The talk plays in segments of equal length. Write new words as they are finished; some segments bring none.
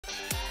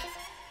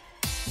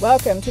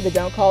Welcome to the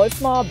Don't Call It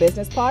Small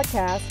Business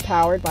Podcast,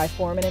 powered by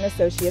Foreman &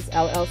 Associates,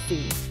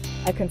 LLC,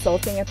 a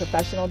consulting and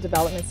professional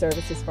development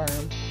services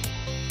firm.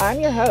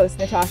 I'm your host,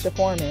 Natasha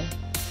Foreman.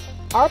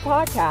 Our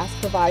podcast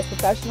provides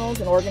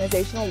professionals and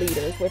organizational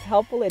leaders with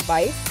helpful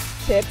advice,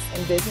 tips,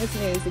 and business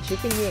news that you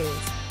can use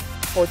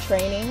for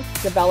training,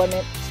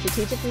 development,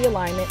 strategic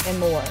realignment, and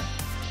more.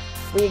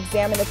 We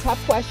examine the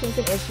tough questions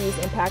and issues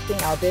impacting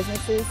our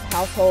businesses,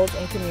 households,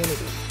 and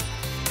communities.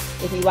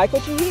 If you like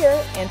what you hear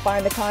and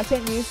find the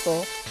content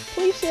useful,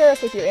 please share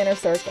us with your inner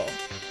circle.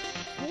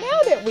 Now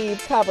that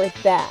we've covered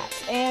that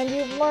and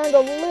you've learned a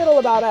little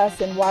about us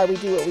and why we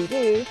do what we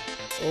do,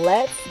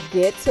 let's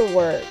get to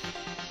work.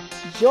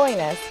 Join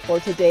us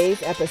for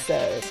today's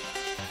episode.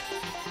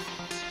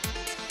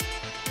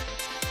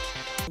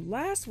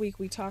 Last week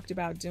we talked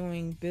about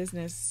doing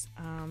business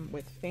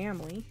with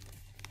family.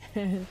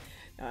 And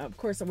of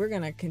course, we're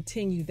going to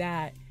continue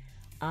that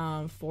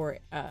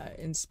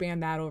and span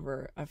that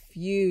over a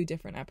few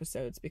different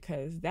episodes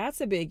because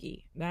that's a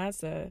biggie.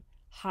 That's a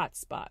hot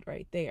spot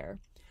right there.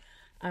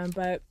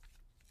 But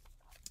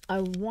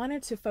I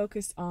wanted to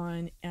focus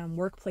on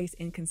workplace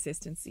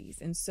inconsistencies.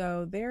 And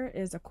so there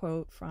is a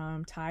quote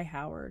from Ty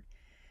Howard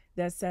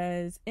that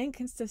says,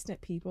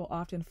 "Inconsistent people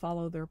often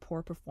follow their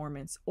poor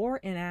performance or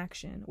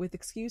inaction with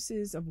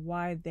excuses of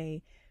why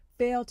they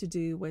failed to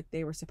do what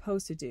they were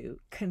supposed to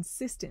do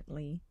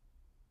consistently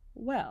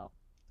well."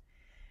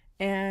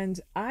 And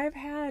I've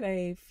had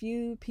a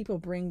few people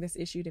bring this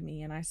issue to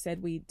me, and I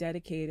said we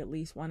dedicate at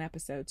least one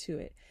episode to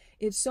it.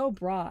 It's so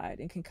broad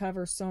and can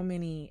cover so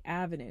many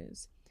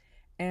avenues.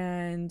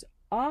 And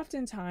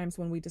oftentimes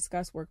when we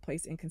discuss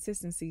workplace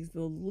inconsistencies,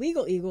 the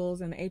legal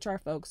eagles and the HR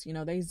folks,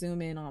 they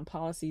zoom in on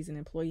policies and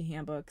employee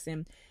handbooks.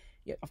 And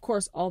of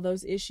course, all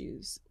those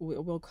issues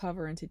we'll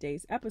cover in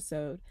today's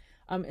episode.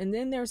 And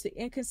then there's the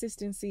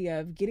inconsistency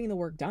of getting the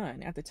work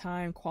done at the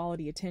time,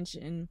 quality,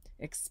 attention,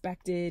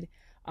 expected,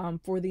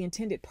 for the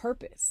intended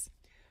purpose.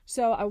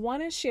 So I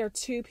want to share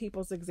two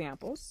people's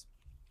examples.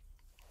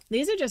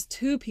 These are just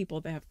two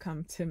people that have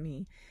come to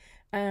me.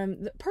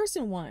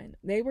 Person one,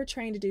 they were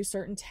trained to do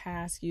certain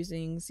tasks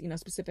using,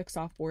 specific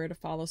software to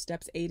follow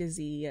steps A to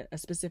Z a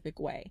specific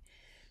way,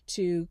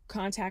 to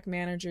contact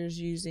managers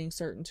using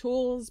certain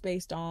tools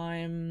based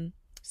on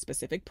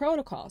specific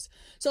protocols.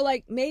 So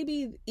like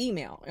maybe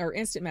email or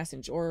instant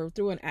message or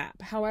through an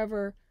app.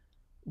 However,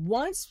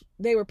 once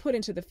they were put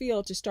into the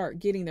field to start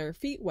getting their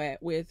feet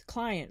wet with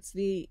clients,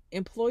 the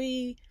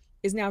employee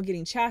is now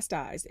getting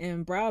chastised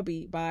and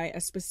browbeat by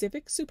a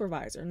specific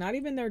supervisor, not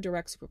even their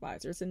direct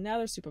supervisor. It's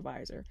another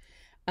supervisor,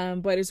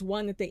 but it's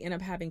one that they end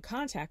up having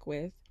contact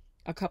with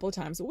a couple of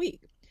times a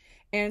week.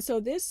 And so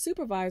this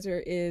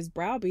supervisor is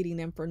browbeating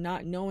them for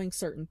not knowing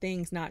certain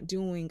things, not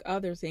doing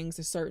other things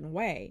a certain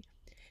way.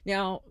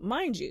 Now,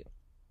 mind you,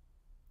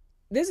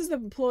 this is the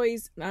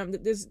employee's,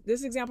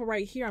 this example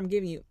right here I'm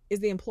giving you is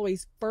the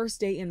employee's first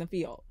day in the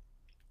field.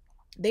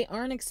 They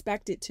aren't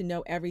expected to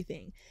know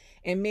everything.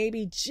 And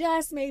maybe,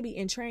 just maybe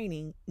in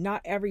training,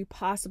 not every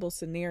possible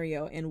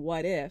scenario and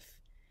what if,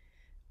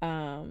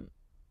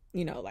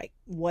 like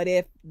what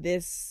if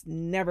this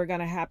never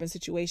gonna happen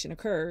situation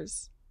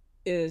occurs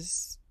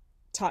is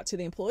taught to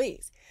the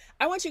employees.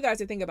 I want you guys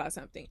to think about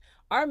something.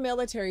 Our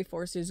military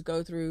forces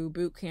go through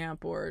boot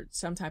camp or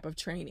some type of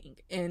training,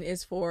 and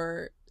it's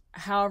for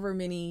however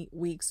many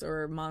weeks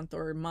or month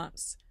or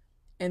months,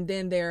 and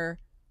then they're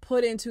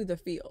put into the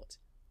field.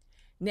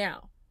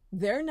 Now,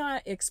 they're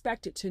not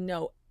expected to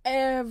know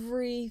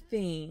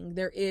everything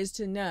there is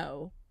to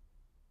know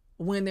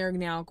when they're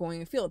now going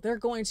to field. They're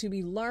going to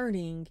be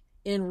learning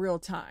in real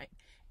time,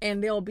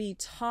 and they'll be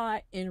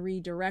taught and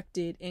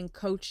redirected and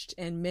coached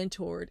and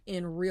mentored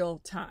in real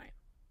time.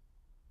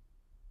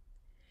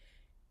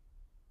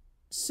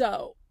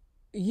 So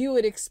you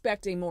would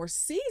expect a more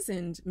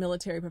seasoned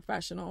military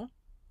professional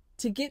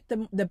to get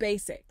the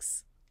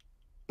basics,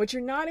 but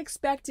you're not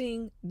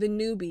expecting the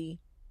newbie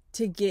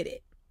to get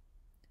it.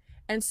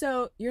 And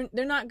so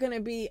they're not going to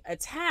be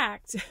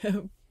attacked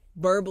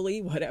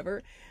verbally,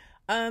 whatever,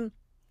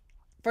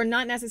 for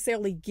not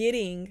necessarily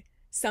getting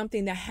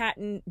something that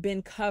hadn't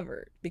been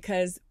covered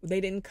because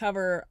they didn't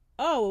cover,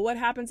 what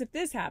happens if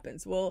this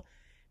happens? Well,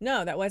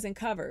 no, that wasn't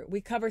covered.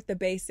 We covered the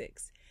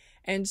basics.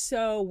 And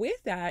so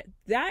with that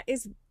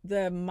is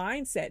the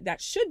mindset.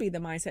 That should be the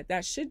mindset.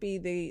 That should be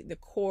the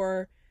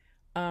core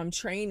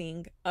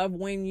training of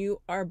when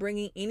you are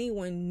bringing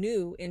anyone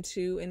new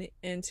into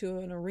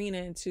an arena,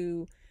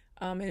 into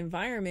an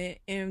environment,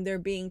 and they're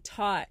being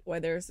taught,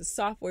 whether it's the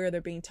software,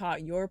 they're being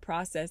taught your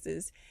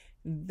processes.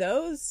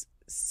 Those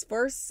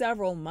first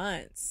several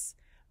months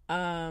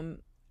are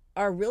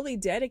really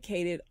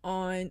dedicated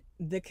on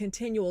the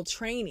continual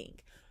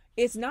training.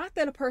 It's not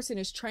that a person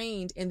is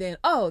trained and then,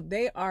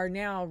 they are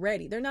now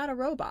ready. They're not a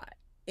robot,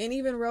 and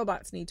even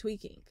robots need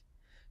tweaking.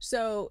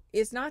 So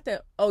it's not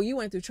that, you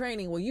went through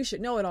training, well, you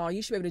should know it all,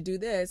 you should be able to do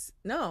this.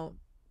 No,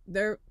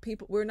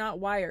 we're not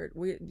wired.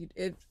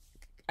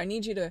 I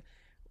need you to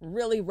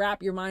really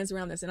wrap your minds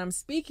around this. And I'm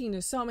speaking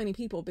to so many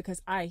people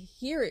because I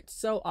hear it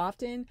so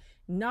often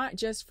not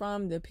just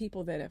from the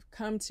people that have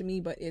come to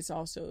me, but it's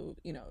also,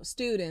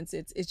 students.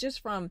 It's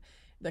just from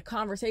the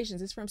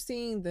conversations. It's from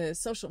seeing the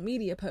social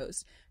media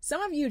posts.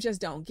 Some of you just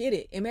don't get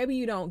it. And maybe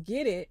you don't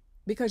get it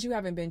because you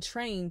haven't been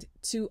trained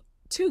to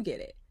get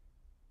it.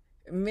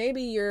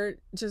 Maybe you're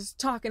just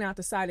talking out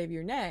the side of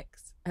your neck,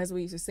 as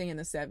we used to say in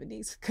the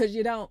 70s, because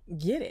you don't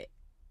get it.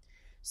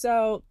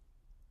 So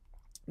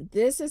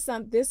this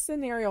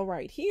scenario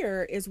right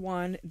here is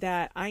one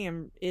that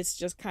it's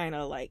just kind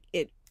of like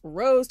it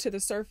rose to the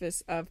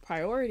surface of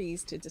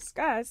priorities to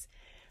discuss,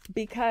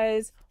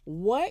 because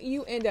what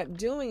you end up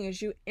doing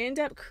is you end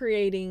up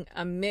creating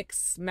a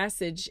mixed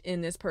message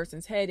in this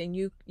person's head, and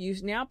you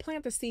now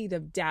plant the seed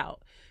of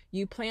doubt.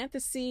 You plant the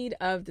seed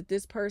of that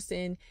this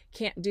person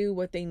can't do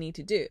what they need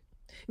to do.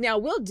 Now,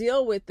 we'll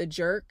deal with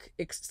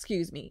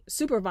the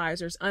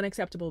supervisor's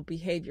unacceptable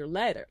behavior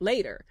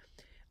later.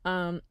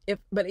 If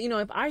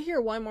I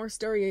hear one more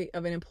story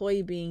of an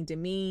employee being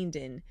demeaned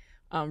and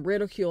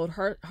ridiculed,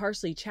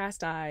 harshly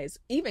chastised,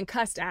 even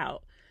cussed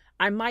out,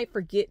 I might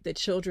forget that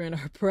children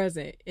are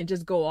present and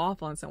just go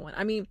off on someone.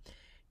 I mean,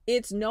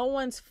 it's no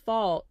one's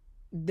fault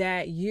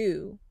that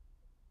you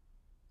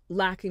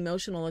lack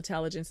emotional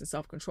intelligence and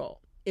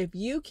self-control. If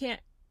you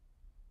can't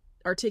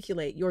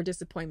articulate your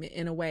disappointment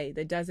in a way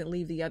that doesn't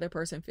leave the other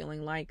person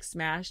feeling like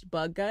smashed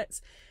bug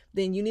guts,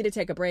 then you need to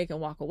take a break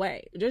and walk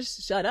away.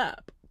 Just shut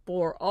up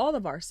for all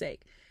of our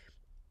sake.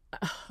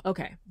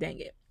 Okay, dang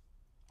it.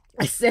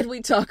 I said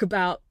we talk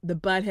about the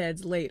butt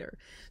heads later.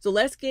 So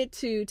let's get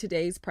to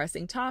today's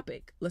pressing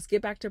topic. Let's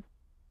get back to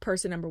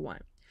person number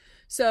one.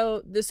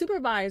 So the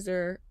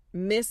supervisor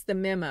missed the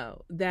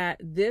memo that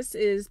this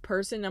is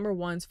person number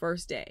one's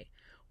first day,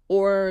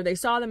 or they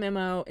saw the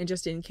memo and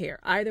just didn't care.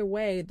 Either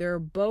way, they're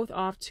both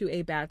off to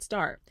a bad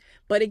start.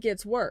 But it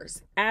gets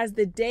worse. As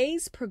the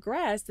days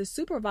progress, the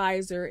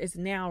supervisor is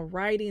now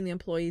writing the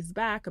employees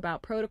back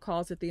about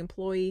protocols that the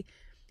employee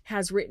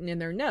has written in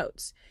their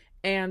notes.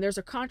 And there's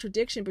a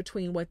contradiction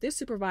between what this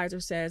supervisor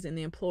says and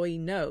the employee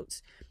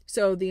notes.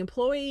 So the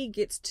employee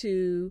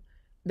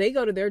they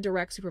go to their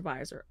direct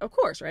supervisor, of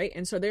course, right?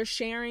 And so they're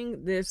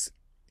sharing these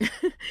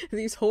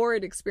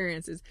horrid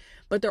experiences,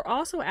 but they're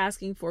also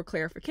asking for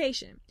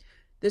clarification.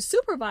 The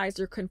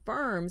supervisor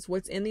confirms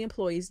what's in the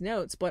employee's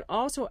notes, but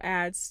also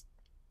adds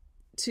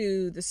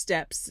to the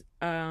steps,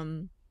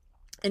 and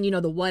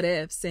the what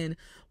ifs and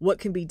what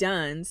can be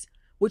done,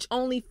 which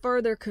only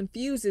further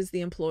confuses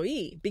the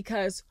employee,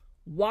 because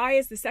why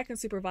is the second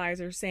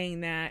supervisor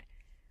saying that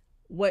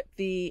what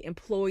the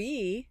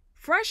employee,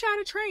 fresh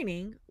out of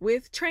training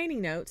with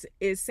training notes,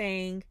 is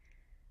saying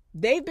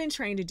they've been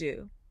trained to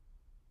do,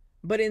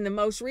 but in the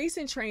most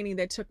recent training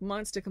that took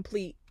months to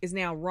complete is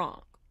now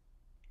wrong?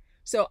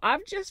 So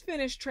I've just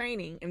finished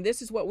training, and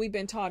this is what we've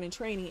been taught in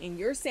training, and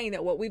you're saying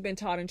that what we've been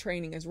taught in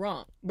training is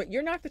wrong, but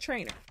you're not the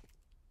trainer.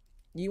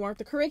 You aren't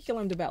the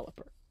curriculum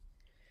developer.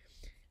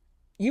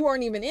 You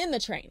aren't even in the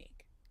training.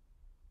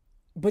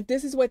 But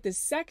this is what the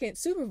second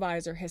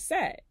supervisor has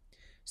said.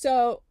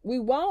 So we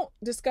won't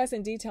discuss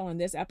in detail in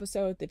this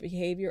episode the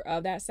behavior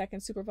of that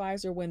second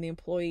supervisor when the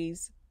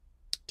employee's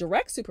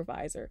direct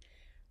supervisor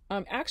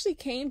actually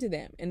came to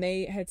them, and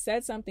they had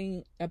said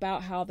something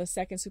about how the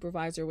second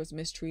supervisor was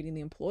mistreating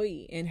the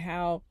employee, and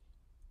how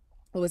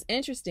it was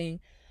interesting.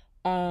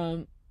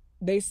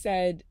 They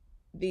said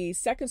the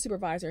second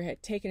supervisor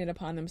had taken it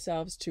upon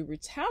themselves to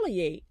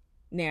retaliate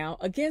now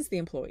against the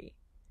employee.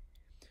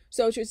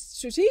 So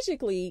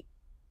strategically,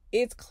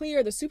 it's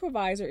clear the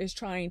supervisor is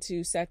trying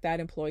to set that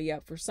employee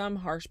up for some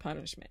harsh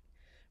punishment,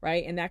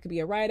 right? And that could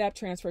be a write-up,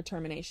 transfer,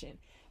 termination.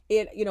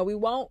 We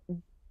won't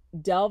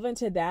delve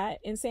into that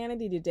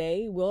insanity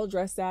today. We'll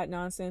address that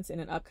nonsense in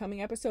an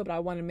upcoming episode, but I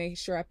want to make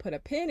sure I put a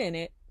pin in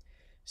it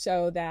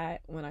so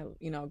that when I,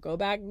 go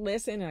back,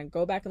 listen, and I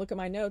go back and look at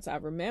my notes, I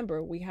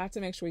remember we have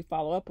to make sure we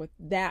follow up with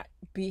that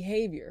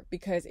behavior,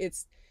 because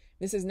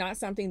this is not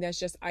something that's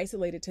just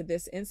isolated to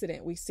this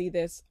incident. We see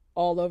this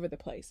all over the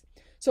place.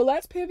 So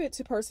let's pivot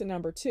to person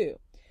number two.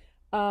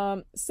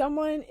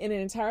 Someone in an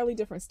entirely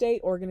different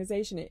state,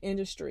 organization, and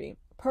industry.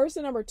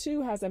 Person number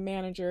two has a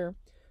manager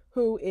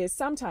who is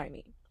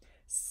sometimey.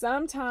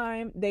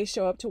 Sometimes they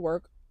show up to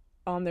work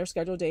on their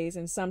scheduled days,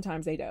 and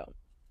sometimes they don't.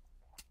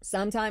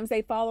 Sometimes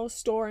they follow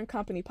store and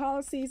company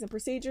policies and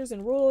procedures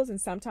and rules, and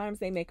sometimes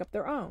they make up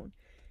their own.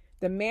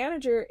 The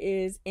manager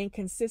is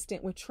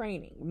inconsistent with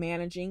training,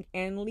 managing,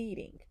 and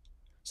leading.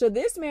 So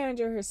this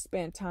manager has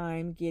spent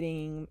time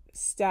getting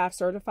staff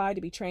certified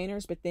to be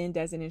trainers, but then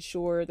doesn't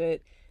ensure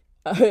that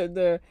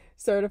the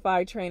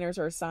certified trainers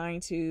are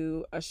assigned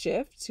to a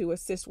shift to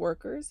assist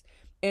workers.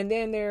 And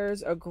then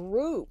there's a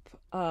group,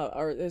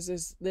 or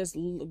there's this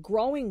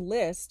growing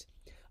list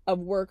of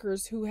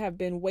workers who have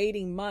been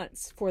waiting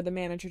months for the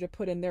manager to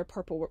put in their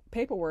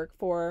paperwork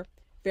for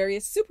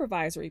various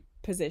supervisory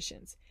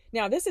positions.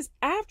 Now, this is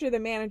after the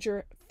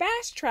manager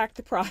fast-tracked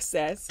the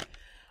process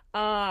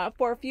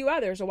for a few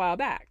others a while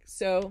back.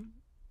 So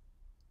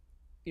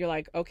you're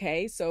like,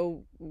 okay,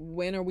 so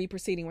when are we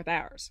proceeding with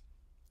ours?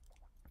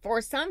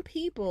 For some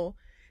people,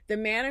 the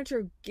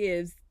manager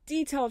gives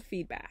detailed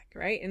feedback,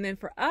 right? And then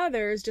for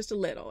others, just a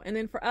little. And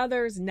then for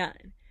others,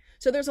 none.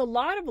 So there's a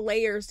lot of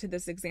layers to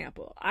this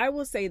example. I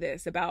will say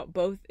this about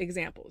both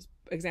examples,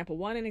 example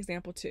 1 and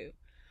example 2.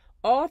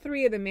 All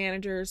 3 of the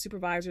managers,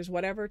 supervisors,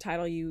 whatever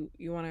title you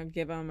want to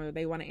give them or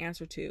they want to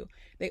answer to,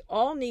 they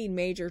all need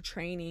major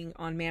training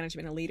on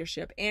management and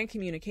leadership and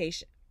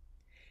communication.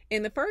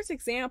 In the first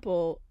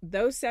example,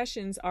 those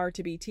sessions are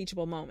to be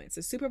teachable moments.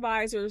 The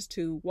supervisors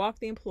to walk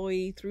the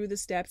employee through the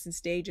steps and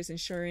stages,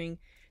 ensuring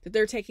that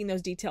they're taking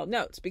those detailed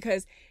notes,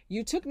 because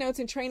you took notes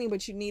in training,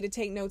 but you need to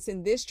take notes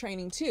in this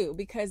training too,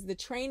 because the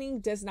training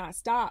does not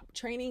stop.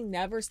 Training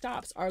never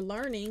stops. Our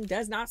learning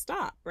does not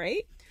stop,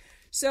 right?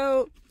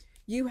 So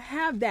you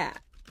have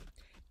that,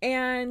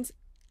 and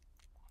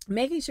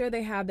making sure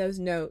they have those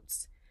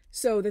notes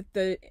so that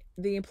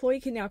the employee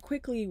can now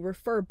quickly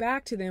refer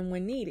back to them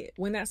when needed,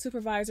 when that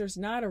supervisor's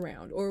not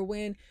around, or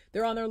when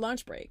they're on their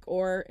lunch break,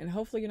 and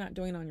hopefully you're not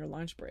doing it on your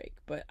lunch break,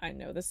 but I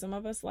know that some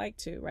of us like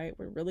to, right?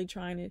 We're really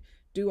trying to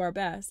do our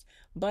best.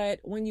 But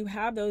when you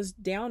have those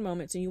down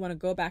moments and you want to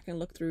go back and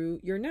look through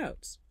your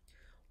notes,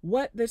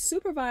 what the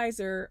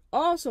supervisor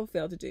also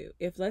failed to do,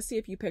 let's see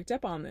if you picked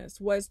up on this,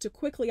 was to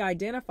quickly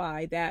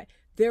identify that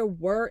there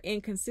were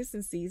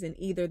inconsistencies, and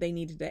either they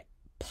needed to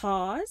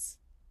pause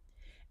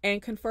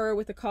and confer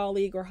with a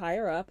colleague or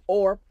higher up,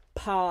 or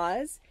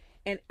pause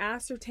and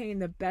ascertain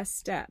the best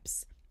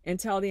steps and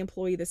tell the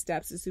employee the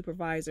steps the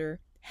supervisor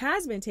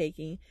has been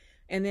taking,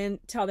 and then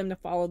tell them to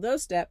follow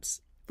those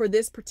steps for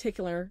this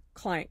particular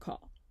client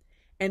call.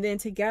 And then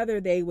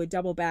together they would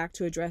double back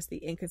to address the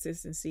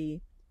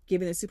inconsistency,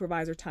 giving the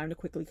supervisor time to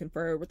quickly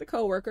confer with the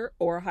coworker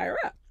or higher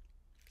up,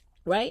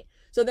 right?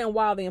 So then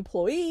while the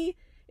employee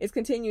is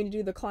continuing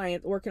to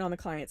do working on the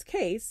client's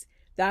case,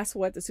 that's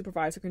what the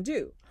supervisor can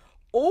do.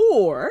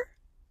 Or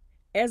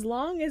as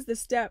long as the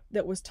step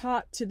that was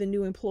taught to the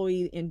new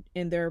employee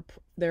in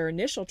their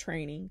initial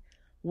training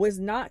was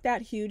not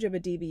that huge of a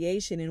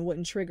deviation and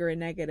wouldn't trigger a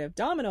negative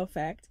domino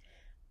effect,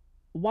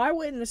 why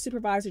wouldn't the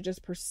supervisor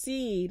just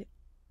proceed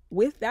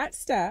with that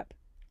step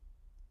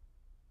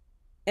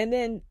and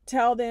then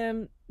tell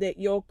them that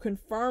you'll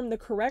confirm the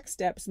correct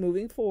steps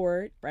moving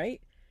forward,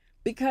 right?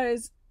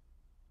 Because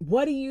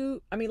this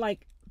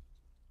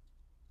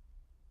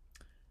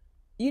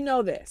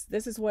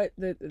is what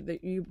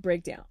you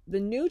break down. The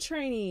new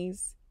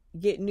trainees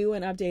get new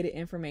and updated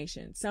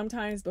information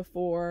sometimes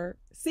before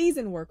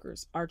seasoned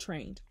workers are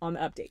trained on the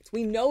updates.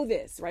 We know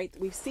this, right?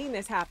 We've seen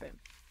this happen.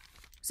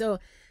 So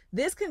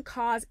this can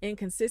cause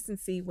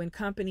inconsistency when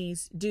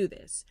companies do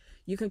this.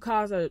 You can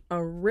cause a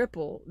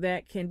ripple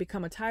that can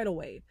become a tidal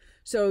wave.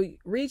 So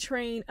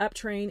retrain,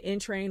 uptrain,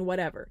 in-train,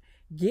 whatever.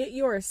 Get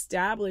your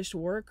established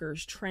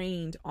workers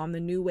trained on the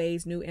new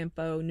ways, new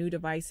info, new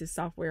devices,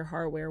 software,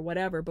 hardware,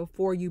 whatever,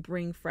 before you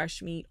bring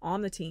fresh meat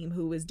on the team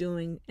who is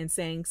doing and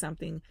saying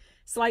something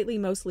slightly,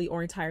 mostly,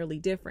 or entirely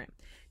different.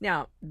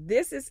 Now,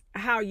 this is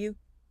how you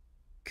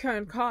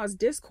can cause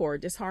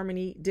discord,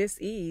 disharmony,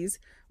 dis-ease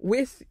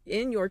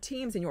within your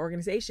teams and your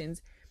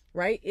organizations,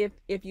 right?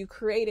 If you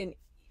create an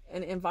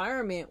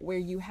environment where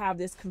you have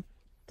this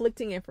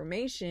conflicting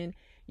information,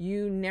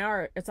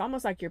 it's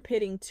almost like you're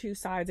pitting two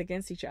sides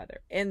against each other,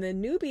 and the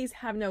newbies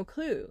have no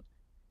clue.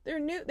 They're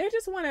new. They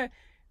just want to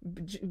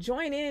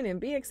join in and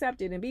be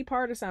accepted and be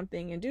part of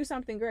something and do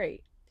something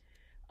great.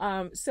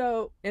 And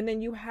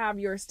then you have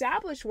your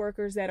established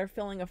workers that are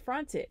feeling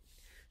affronted.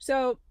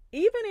 So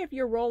even if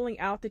you're rolling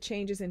out the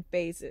changes in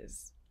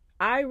phases,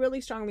 I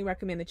really strongly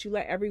recommend that you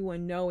let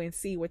everyone know and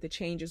see what the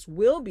changes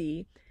will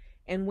be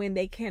and when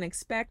they can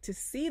expect to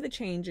see the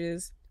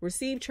changes,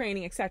 receive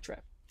training,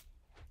 etc.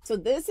 So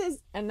this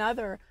is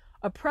another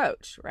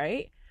approach,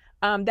 right?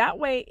 That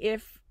way,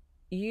 if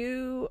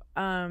you're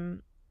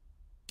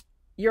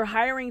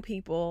hiring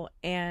people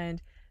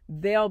and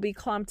they'll be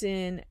clumped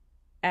in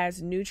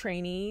as new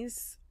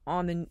trainees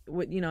and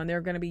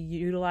they're going to be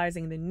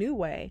utilizing the new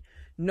way,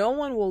 no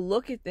one will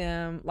look at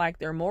them like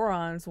they're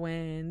morons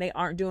when they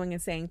aren't doing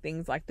and saying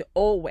things like the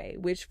old way,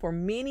 which for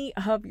many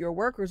of your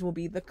workers will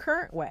be the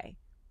current way.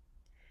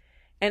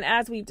 And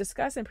as we've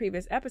discussed in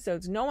previous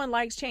episodes, no one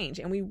likes change,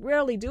 and we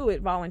rarely do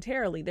it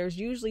voluntarily. There's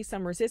usually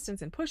some resistance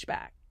and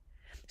pushback.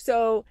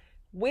 So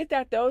with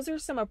that, those are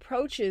some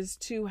approaches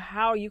to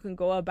how you can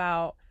go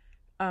about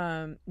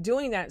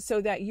doing that, so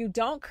that you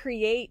don't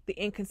create the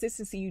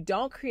inconsistency, you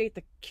don't create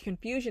the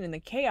confusion and the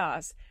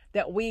chaos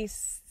that we've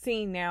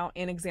seen now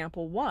in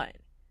example 1,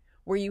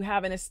 where you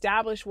have an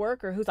established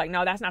worker who's like,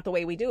 no, that's not the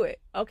way we do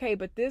it. Okay,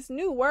 but this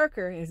new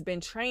worker has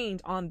been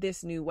trained on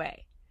this new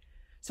way.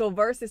 So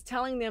versus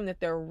telling them that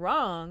they're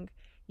wrong,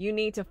 you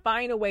need to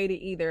find a way to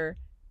either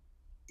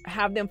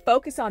have them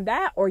focus on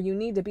that, or you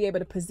need to be able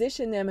to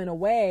position them in a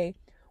way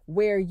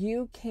where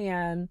you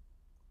can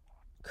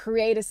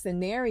create a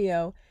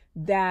scenario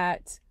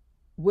that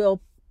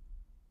will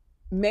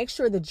make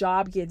sure the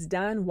job gets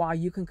done while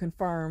you can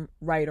confirm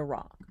right or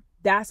wrong.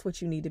 That's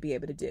what you need to be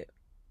able to do.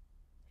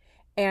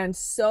 And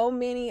so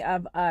many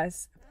of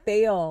us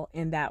fail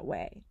in that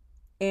way.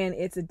 And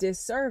it's a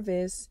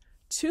disservice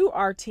to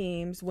our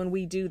teams when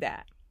we do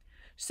that.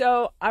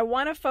 So I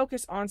want to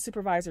focus on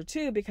supervisor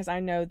too, because I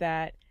know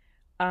that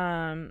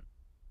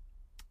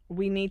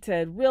we need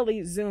to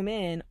really zoom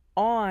in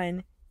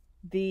on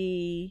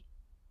the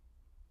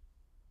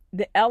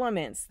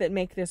elements that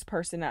make this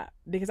person up,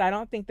 because I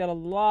don't think that a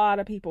lot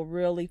of people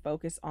really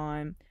focus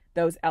on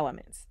those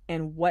elements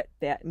and what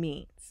that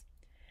means.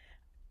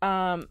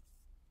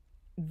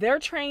 Their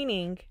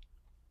training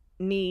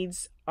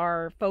needs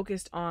are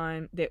focused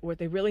on that. What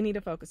they really need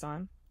to focus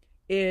on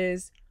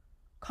is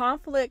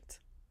conflict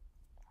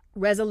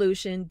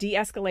resolution,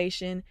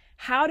 de-escalation,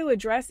 how to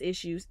address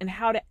issues, and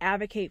how to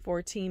advocate for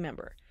a team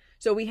member.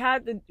 So we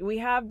have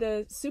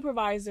the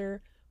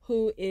supervisor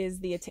who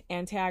is the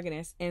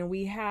antagonist, and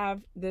we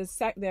have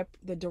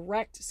the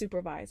direct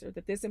supervisor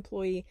that this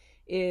employee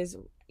is,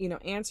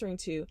 answering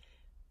to.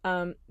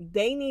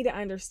 They need to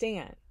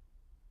understand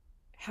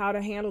how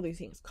to handle these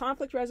things: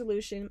 conflict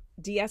resolution,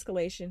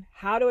 de-escalation,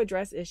 how to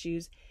address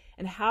issues,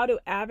 and how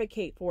to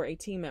advocate for a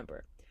team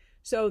member.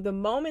 So the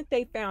moment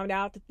they found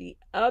out that the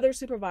other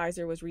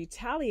supervisor was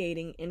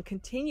retaliating and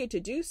continued to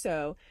do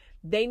so,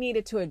 they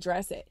needed to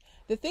address it.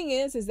 The thing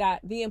is that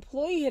the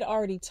employee had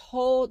already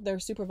told their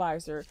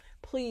supervisor,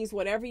 please,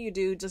 whatever you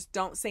do, just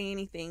don't say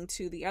anything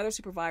to the other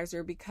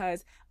supervisor,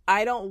 because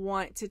I don't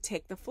want to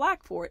take the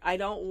flack for it. I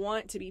don't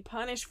want to be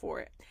punished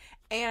for it.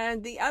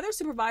 And the other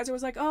supervisor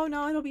was like, oh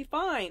no, it'll be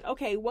fine.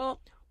 Okay,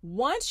 well,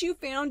 once you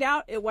found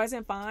out it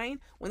wasn't fine,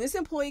 when this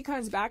employee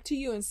comes back to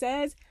you and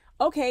says,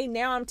 okay,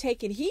 now I'm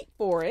taking heat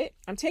for it,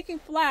 I'm taking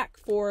flack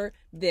for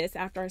this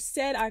after I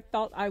said I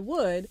thought I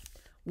would,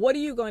 what are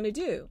you going to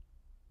do?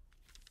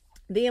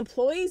 The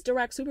employee's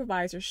direct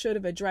supervisor should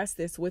have addressed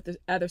this with the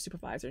other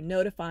supervisor,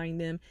 notifying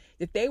them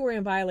that they were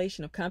in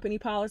violation of company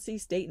policy,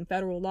 state and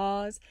federal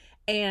laws,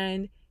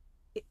 and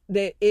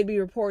that it'd be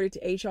reported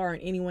to HR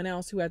and anyone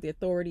else who had the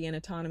authority and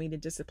autonomy to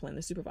discipline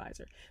the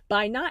supervisor.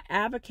 By not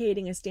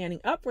advocating and standing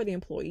up for the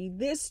employee,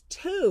 this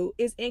too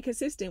is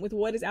inconsistent with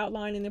what is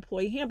outlined in the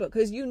employee handbook,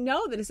 because you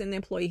know that it's in the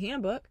employee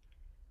handbook,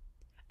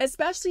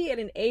 especially at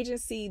an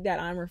agency that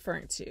I'm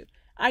referring to.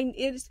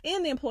 It's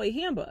in the employee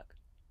handbook.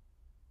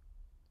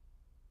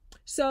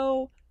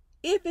 So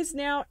if it's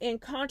now in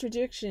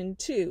contradiction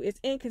to, it's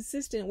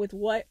inconsistent with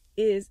what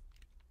is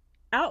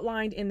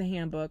outlined in the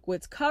handbook,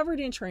 what's covered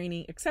in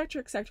training,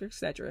 etc., etc.,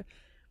 etc.,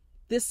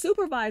 this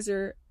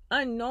supervisor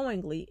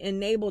unknowingly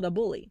enabled a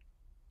bully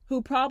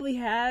who probably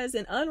has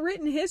an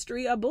unwritten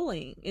history of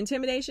bullying,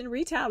 intimidation,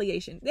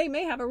 retaliation. They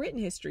may have a written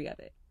history of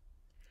it.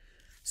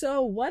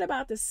 So what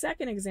about the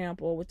second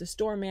example with the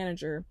store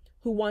manager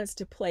who wants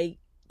to play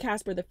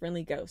Casper the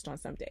Friendly Ghost on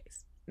some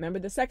days? Remember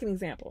the second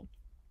example.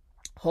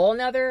 Whole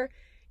nother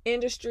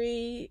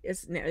industry.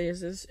 It's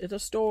a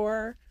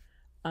store.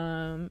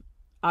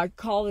 I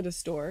call it a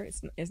store.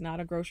 It's not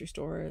a grocery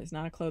store. It's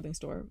not a clothing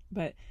store.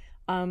 But,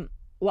 I'm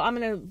going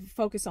to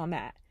focus on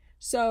that.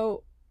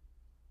 So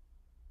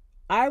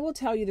I will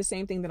tell you the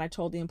same thing that I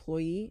told the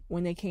employee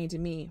when they came to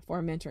me for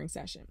a mentoring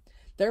session.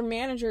 Their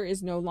manager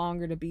is no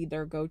longer to be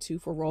their go-to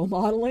for role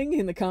modeling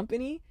in the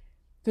company,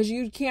 because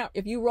you can't,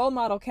 if you role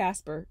model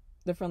Casper,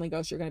 the Friendly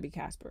Ghost, you're going to be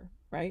Casper,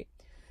 right?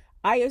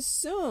 I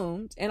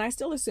assumed, and I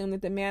still assume,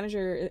 that the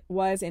manager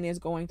was and is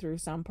going through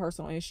some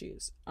personal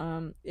issues.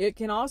 It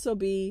can also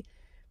be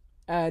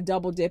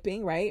double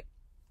dipping, right?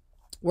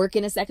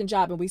 Working a second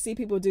job. And we see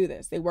people do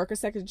this. They work a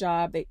second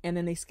job, and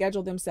then they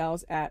schedule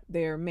themselves at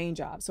their main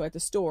job, so at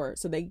the store,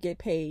 so they get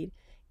paid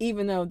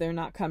even though they're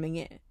not coming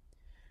in.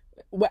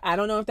 I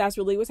don't know if that's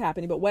really what's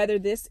happening, but whether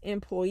this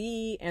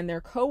employee and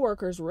their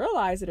coworkers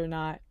realize it or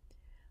not,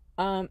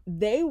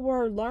 they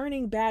were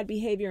learning bad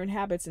behavior and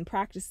habits and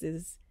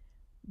practices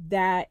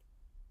that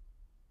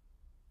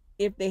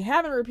if they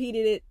haven't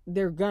repeated it,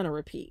 they're gonna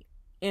repeat,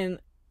 and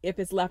if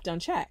it's left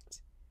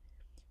unchecked.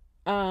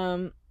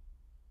 And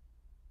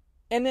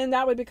then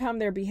that would become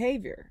their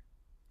behavior,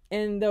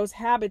 and those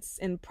habits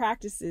and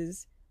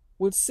practices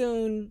would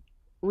soon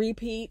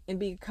repeat and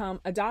become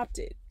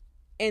adopted,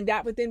 and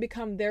that would then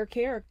become their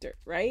character,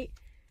 right?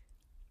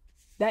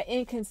 That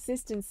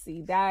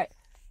inconsistency, that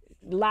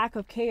lack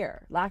of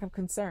care, lack of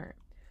concern.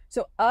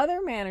 So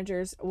other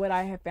managers, what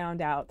I have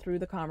found out through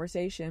the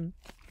conversation,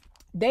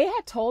 they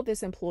had told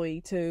this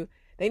employee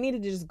they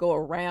needed to just go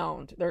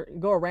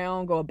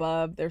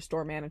above their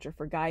store manager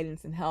for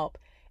guidance and help,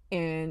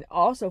 and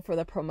also for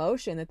the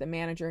promotion that the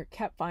manager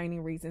kept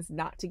finding reasons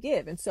not to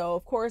give. And so,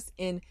 of course,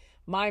 in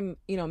my,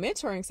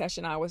 mentoring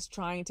session, I was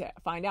trying to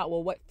find out,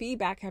 well, what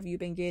feedback have you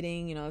been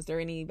getting? Is there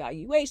any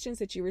evaluations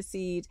that you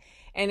received?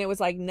 And it was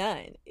like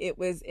none.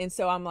 And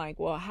so I'm like,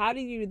 well, how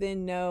do you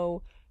then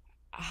know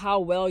how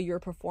well you're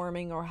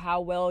performing or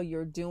how well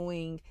you're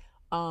doing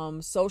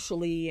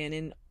socially and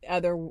in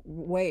other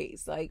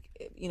ways? Like,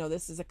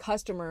 this is a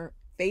customer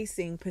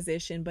facing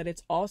position, but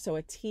it's also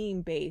a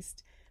team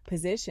based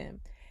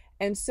position.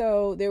 And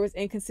so there was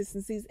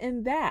inconsistencies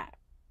in that.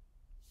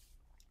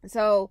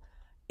 So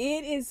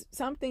it is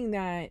something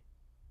that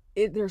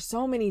there's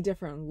so many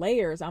different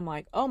layers. I'm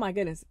like, oh my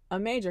goodness, a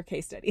major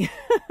case study.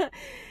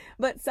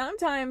 But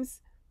sometimes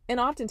and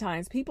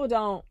oftentimes people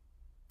don't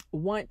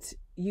want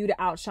you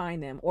to outshine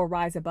them or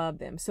rise above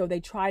them. So they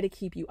try to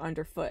keep you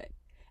underfoot.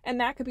 And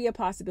that could be a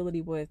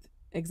possibility with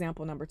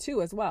example number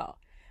 2 as well.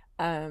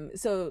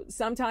 So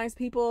sometimes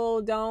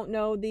people don't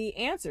know the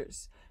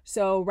answers.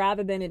 So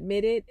rather than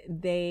admit it,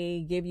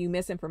 they give you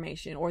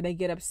misinformation, or they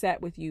get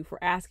upset with you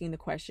for asking the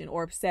question,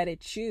 or upset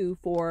at you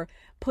for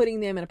putting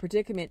them in a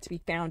predicament to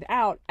be found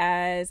out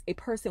as a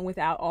person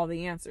without all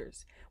the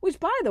answers. Which,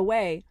 by the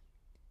way,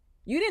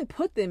 you didn't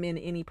put them in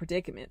any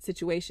predicament,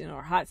 situation,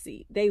 or hot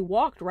seat. They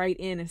walked right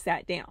in and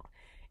sat down.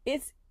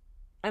 This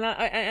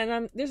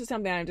is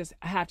something I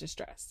have to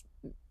stress.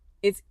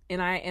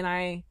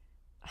 I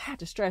have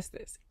to stress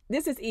this.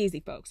 This is easy,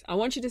 folks. I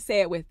want you to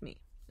say it with me,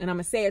 and I'm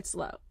going to say it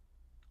slow.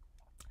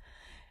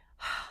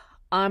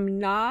 I'm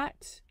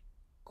not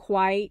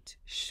quite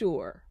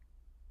sure,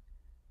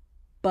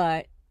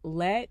 but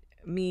let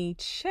me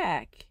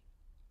check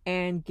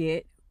and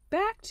get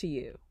back to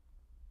you.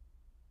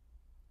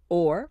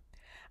 Or,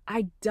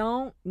 I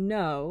don't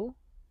know,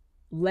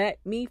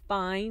 let me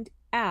find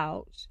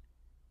out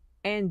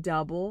and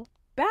double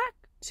back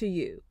to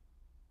you.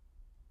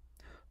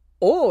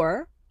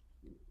 Or,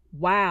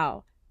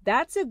 wow,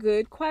 that's a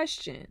good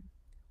question.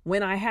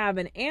 When I have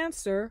an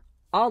answer,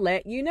 I'll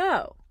let you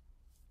know.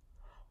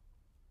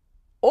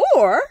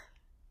 Or,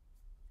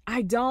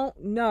 I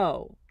don't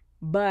know,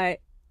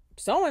 but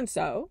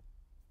so-and-so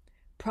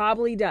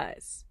probably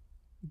does.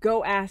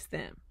 Go ask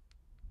them.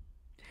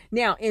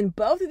 Now, in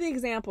both of the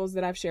examples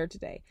that I've shared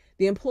today,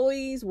 the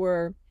employees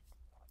were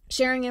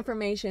sharing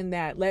information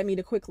that led me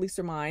to quickly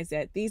surmise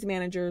that these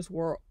managers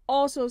were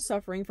also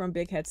suffering from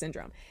big head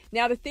syndrome.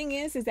 Now, the thing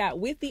is that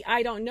with the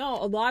I don't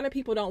know, a lot of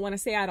people don't want to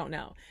say I don't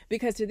know,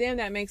 because to them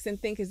that makes them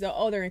think as though,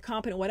 oh, they're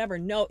incompetent, whatever.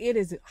 No, it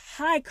is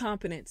high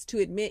competence to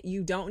admit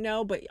you don't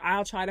know, but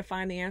I'll try to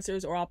find the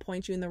answers, or I'll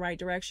point you in the right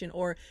direction,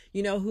 or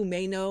you know who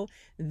may know.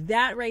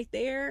 That right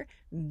there,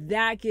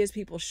 that gives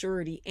people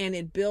surety, and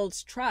it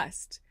builds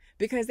trust.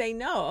 Because they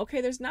know, okay,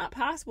 there's not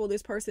possible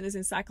this person is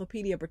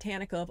Encyclopedia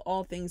Britannica of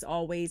all things,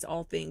 always,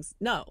 all things.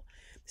 No.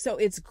 So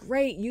it's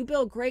great. You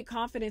build great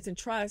confidence and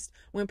trust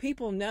when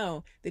people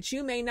know that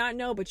you may not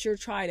know, but you're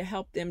trying to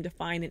help them to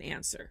find an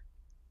answer.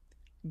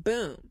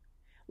 Boom.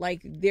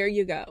 Like, there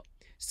you go.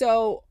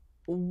 So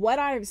what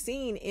I've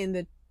seen in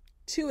the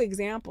 2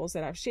 examples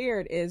that I've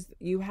shared is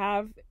you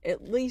have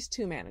at least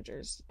 2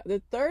 managers.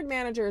 The third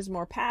manager is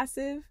more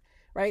passive,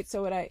 right?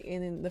 So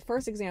in the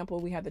first example,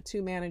 we have the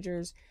 2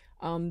 managers.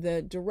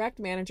 The direct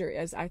manager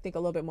is, I think, a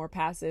little bit more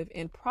passive,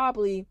 and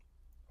probably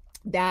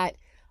that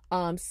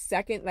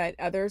that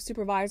other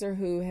supervisor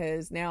who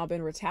has now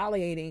been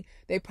retaliating,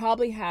 they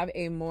probably have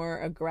a more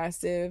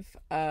aggressive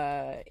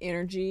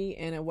energy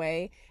in a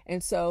way.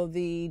 And so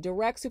the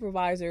direct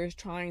supervisor is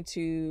trying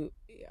to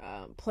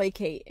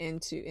placate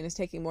and is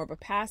taking more of a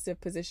passive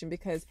position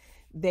because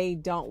they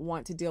don't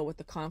want to deal with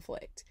the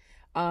conflict.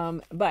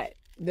 But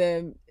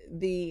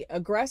the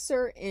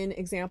aggressor in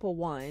example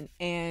 1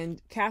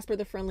 and Casper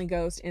the Friendly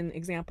Ghost in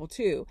example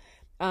 2,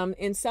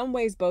 in some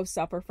ways both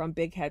suffer from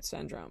big head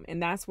syndrome.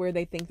 And that's where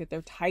they think that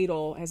their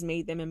title has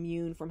made them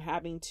immune from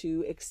having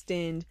to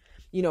extend,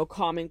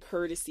 common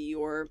courtesy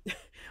or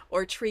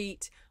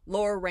treat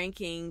lower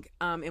ranking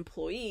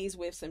employees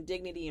with some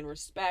dignity and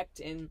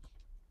respect.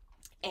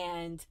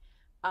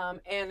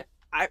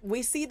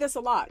 We see this a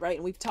lot, right?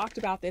 And we've talked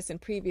about this in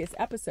previous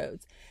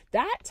episodes.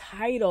 That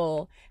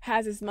title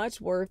has as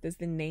much worth as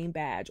the name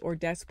badge or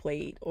desk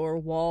plate or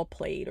wall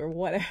plate or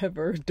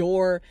whatever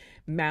door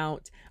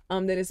mount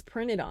that is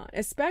printed on,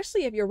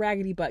 especially if your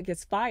raggedy butt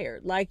gets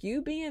fired. Like,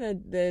 you being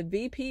the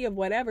VP of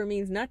whatever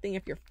means nothing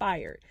if you're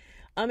fired.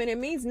 And it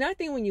means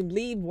nothing when you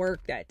leave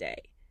work that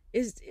day.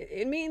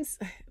 It means,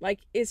 like,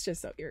 it's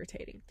just so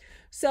irritating.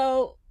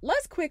 So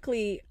let's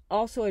quickly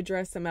also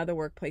address some other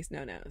workplace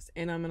no-nos.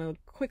 And I'm going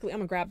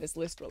to grab this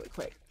list really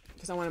quick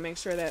because I want to make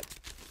sure that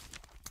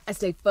I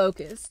stay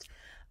focused.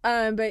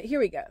 But here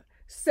we go.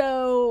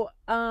 So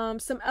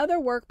some other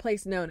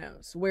workplace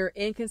no-nos where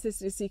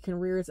inconsistency can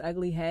rear its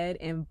ugly head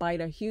and bite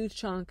a huge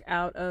chunk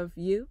out of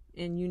you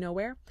and you know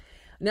where.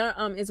 Now,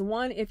 is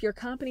one, if your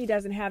company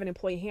doesn't have an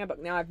employee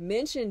handbook. Now, I've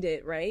mentioned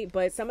it, right?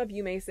 But some of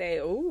you may say,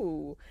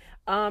 ooh,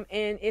 and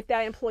if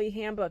that employee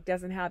handbook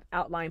doesn't have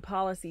outlined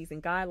policies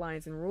and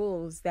guidelines and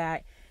rules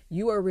that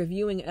you are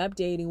reviewing and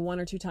updating 1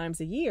 or 2 times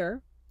a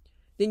year,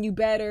 then you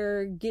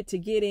better get to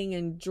getting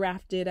and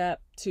draft it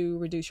up to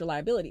reduce your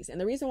liabilities.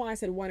 And the reason why I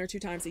said 1 or 2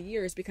 times a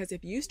year is because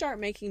if you start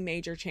making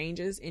major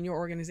changes in your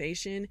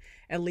organization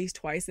at least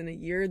twice in a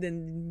year,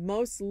 then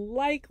most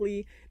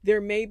likely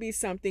there may be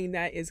something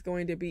that is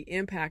going to be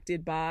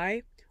impacted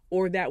by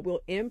or that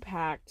will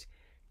impact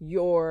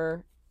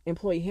your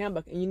employee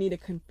handbook, and you need to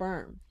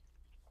confirm.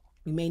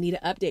 You may need to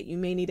update. You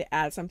may need to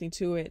add something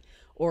to it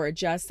or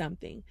adjust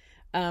something.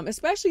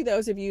 Especially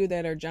those of you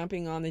that are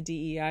jumping on the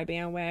DEI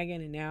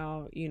bandwagon and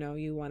now,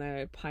 you want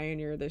to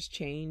pioneer this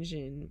change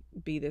and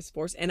be this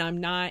force. And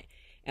I'm not,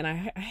 and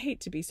I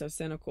hate to be so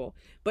cynical,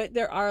 but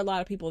there are a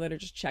lot of people that are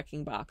just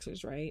checking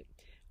boxes, right?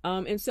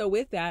 And so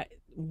with that,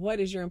 what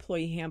does your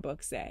employee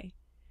handbook say?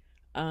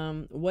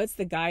 What's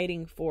the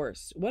guiding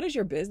force? What does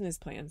your business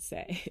plan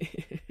say?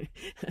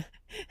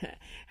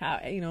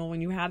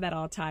 when you have that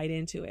all tied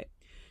into it.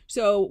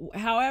 So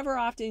however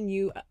often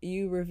you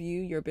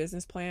review your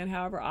business plan,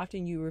 however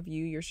often you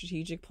review your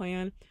strategic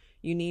plan,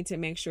 you need to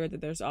make sure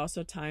that there's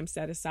also time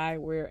set aside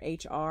where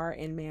HR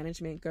and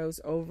management goes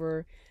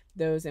over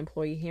those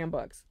employee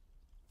handbooks,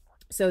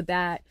 so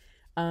that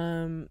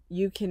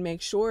you can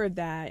make sure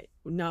that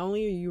not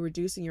only are you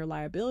reducing your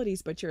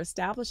liabilities, but you're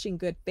establishing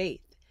good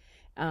faith.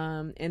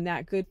 And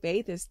that good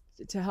faith is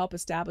to help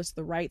establish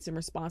the rights and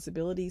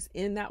responsibilities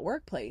in that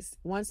workplace.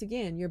 Once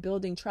again, you're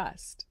building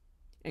trust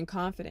and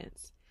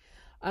confidence.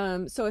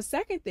 So a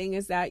second thing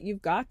is that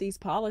you've got these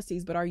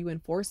policies, but are you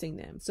enforcing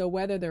them? So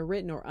whether they're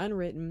written or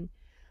unwritten,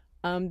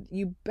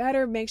 you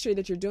better make sure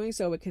that you're doing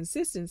so with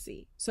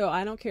consistency. So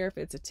I don't care if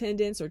it's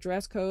attendance or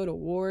dress code,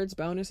 awards,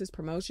 bonuses,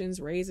 promotions,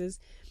 raises.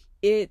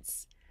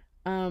 It's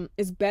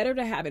better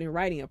to have it in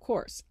writing, of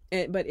course,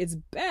 but it's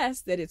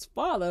best that it's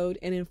followed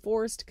and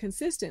enforced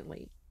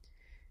consistently.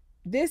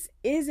 This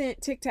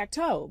isn't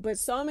tic-tac-toe, but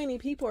so many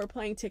people are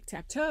playing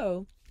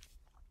tic-tac-toe,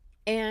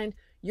 and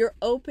you're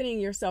opening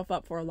yourself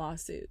up for a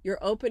lawsuit. You're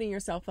opening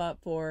yourself up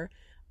for,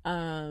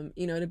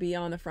 to be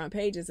on the front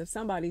pages of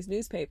somebody's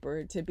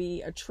newspaper, to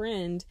be a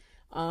trend,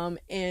 and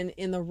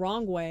in the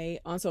wrong way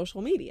on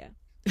social media.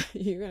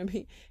 You're going to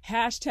be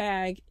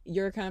hashtag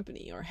your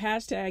company or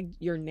hashtag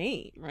your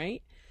name,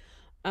 right?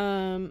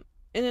 And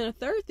then a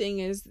third thing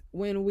is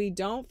when we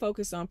don't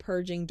focus on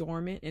purging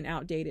dormant and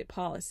outdated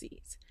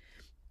policies.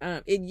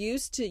 It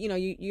used to,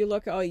 you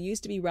look, it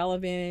used to be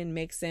relevant,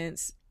 make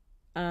sense.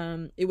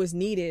 It was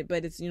needed,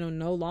 but it's,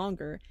 no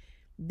longer.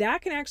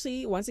 That can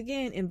actually, once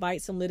again,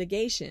 invite some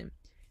litigation,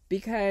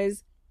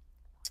 because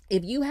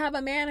if you have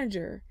a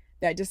manager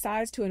that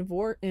decides to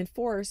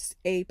enforce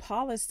a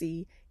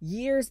policy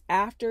years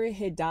after it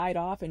had died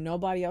off and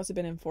nobody else had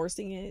been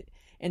enforcing it,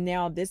 and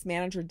now this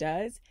manager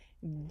does,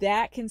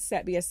 that can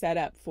be a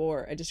setup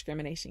for a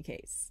discrimination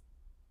case,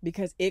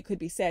 because it could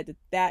be said that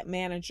that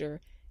manager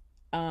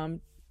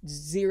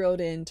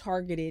zeroed in,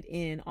 targeted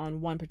in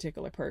on one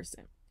particular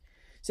person.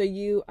 So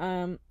you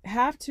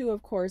have to,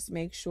 of course,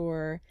 make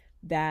sure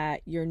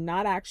that you're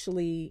not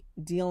actually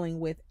dealing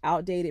with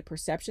outdated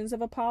perceptions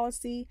of a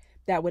policy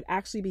that would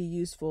actually be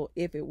useful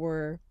if it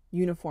were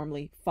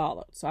uniformly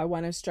followed. So I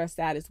want to stress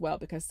that as well,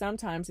 because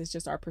sometimes it's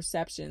just our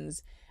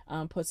perceptions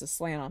puts a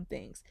slant on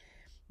things.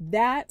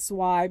 That's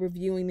why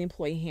reviewing the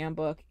employee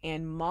handbook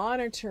and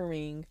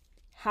monitoring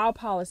how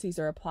policies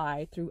are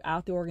applied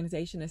throughout the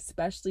organization,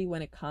 especially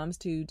when it comes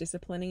to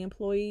disciplining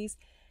employees,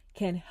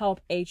 can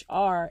help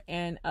HR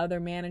and other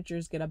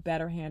managers get a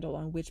better handle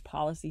on which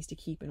policies to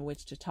keep and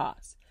which to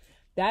toss.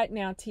 That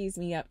now tees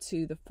me up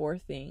to the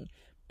fourth thing.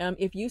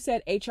 If you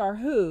said HR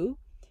who,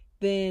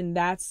 then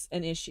that's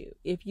an issue.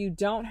 If you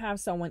don't have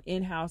someone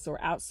in-house or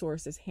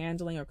outsourced is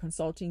handling or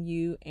consulting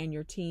you and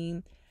your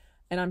team,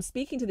 and I'm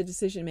speaking to the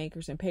decision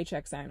makers and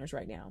paycheck signers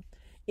right now,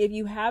 if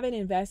you haven't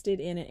invested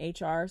in an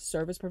HR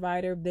service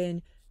provider,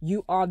 then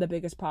you are the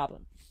biggest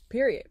problem,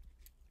 period.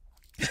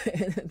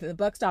 The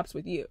buck stops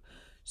with you.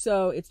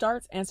 So it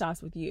starts and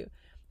stops with you.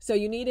 So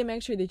you need to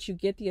make sure that you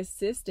get the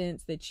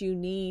assistance that you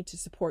need to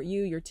support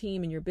you, your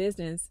team, and your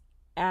business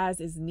as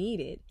is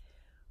needed.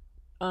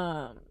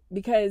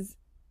 Because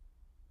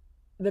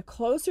the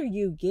closer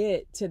you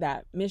get to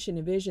that mission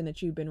and vision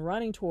that you've been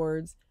running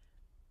towards,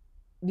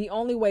 the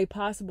only way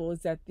possible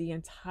is that the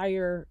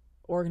entire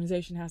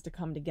organization has to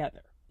come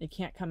together. It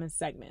can't come in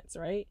segments,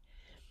 right?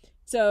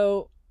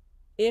 So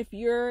if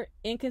you're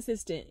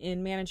inconsistent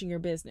in managing your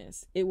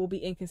business, it will be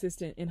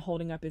inconsistent in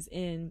holding up as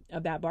end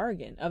of that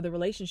bargain, of the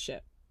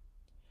relationship.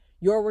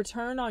 Your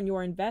return on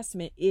your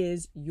investment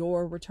is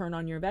your return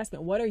on your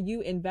investment. What are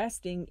you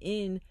investing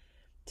in?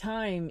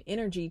 Time,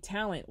 energy,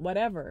 talent,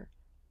 whatever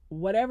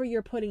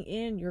you're putting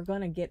in, you're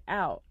going to get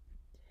out.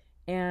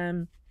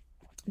 And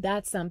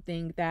that's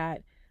something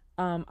that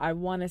I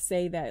want to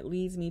say that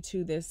leads me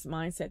to this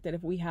mindset that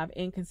if we have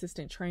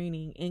inconsistent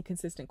training,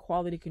 inconsistent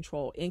quality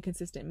control,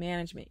 inconsistent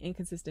management,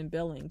 inconsistent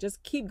billing,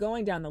 just keep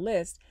going down the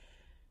list,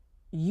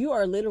 you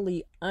are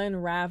literally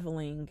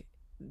unraveling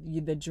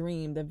the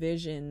dream, the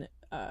vision,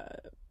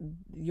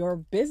 your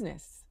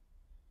business.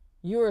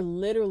 You're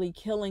literally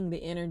killing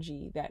the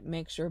energy that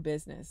makes your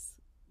business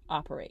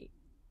operate.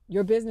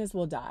 Your business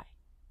will die.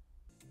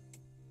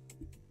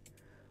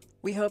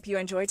 We hope you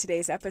enjoyed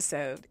today's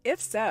episode.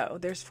 If so,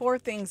 there's 4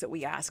 things that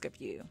we ask of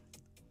you.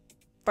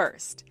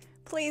 First,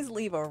 please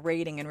leave a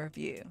rating and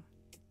review.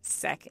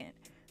 Second,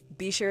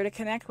 be sure to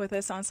connect with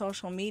us on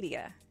social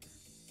media.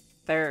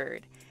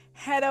 Third,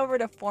 head over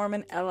to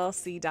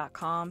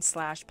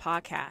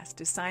foremanllc.com/podcast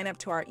to sign up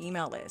to our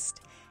email list.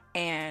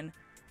 And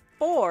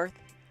fourth,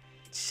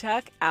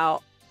 check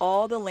out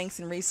all the links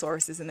and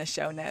resources in the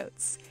show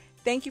notes.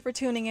 Thank you for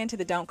tuning in to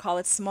the Don't Call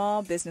It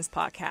Small Business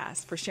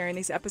Podcast, for sharing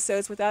these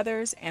episodes with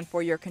others, and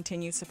for your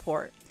continued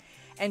support.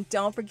 And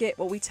don't forget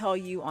what we tell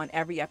you on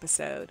every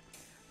episode.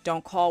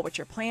 Don't call what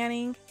you're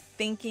planning,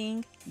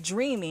 thinking,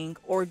 dreaming,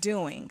 or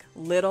doing,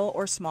 little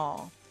or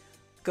small.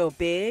 Go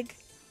big,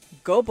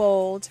 go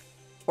bold,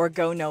 or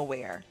go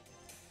nowhere.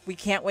 We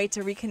can't wait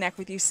to reconnect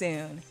with you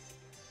soon.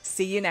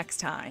 See you next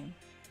time.